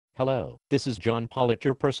Hello, this is John Pollitt,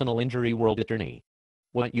 your personal injury world attorney.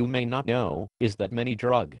 What you may not know is that many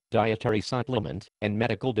drug, dietary supplement, and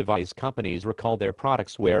medical device companies recall their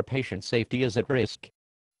products where patient safety is at risk.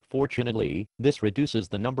 Fortunately, this reduces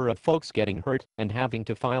the number of folks getting hurt and having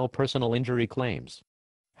to file personal injury claims.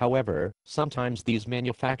 However, sometimes these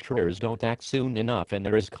manufacturers don't act soon enough and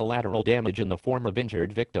there is collateral damage in the form of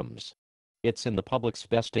injured victims. It's in the public's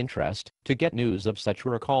best interest to get news of such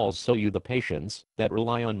recalls so you, the patients that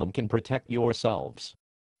rely on them, can protect yourselves.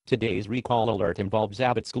 Today's recall alert involves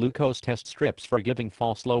Abbott's glucose test strips for giving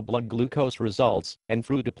false low blood glucose results, and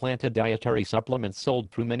Fruta Planta dietary supplements sold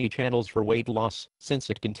through many channels for weight loss, since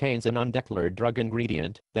it contains an undeclared drug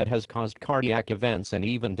ingredient that has caused cardiac events and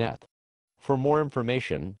even death. For more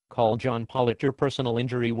information, call John Pollitt, your personal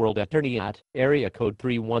injury world attorney, at area code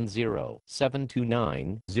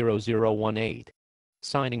 310-729-0018.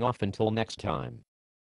 Signing off until next time.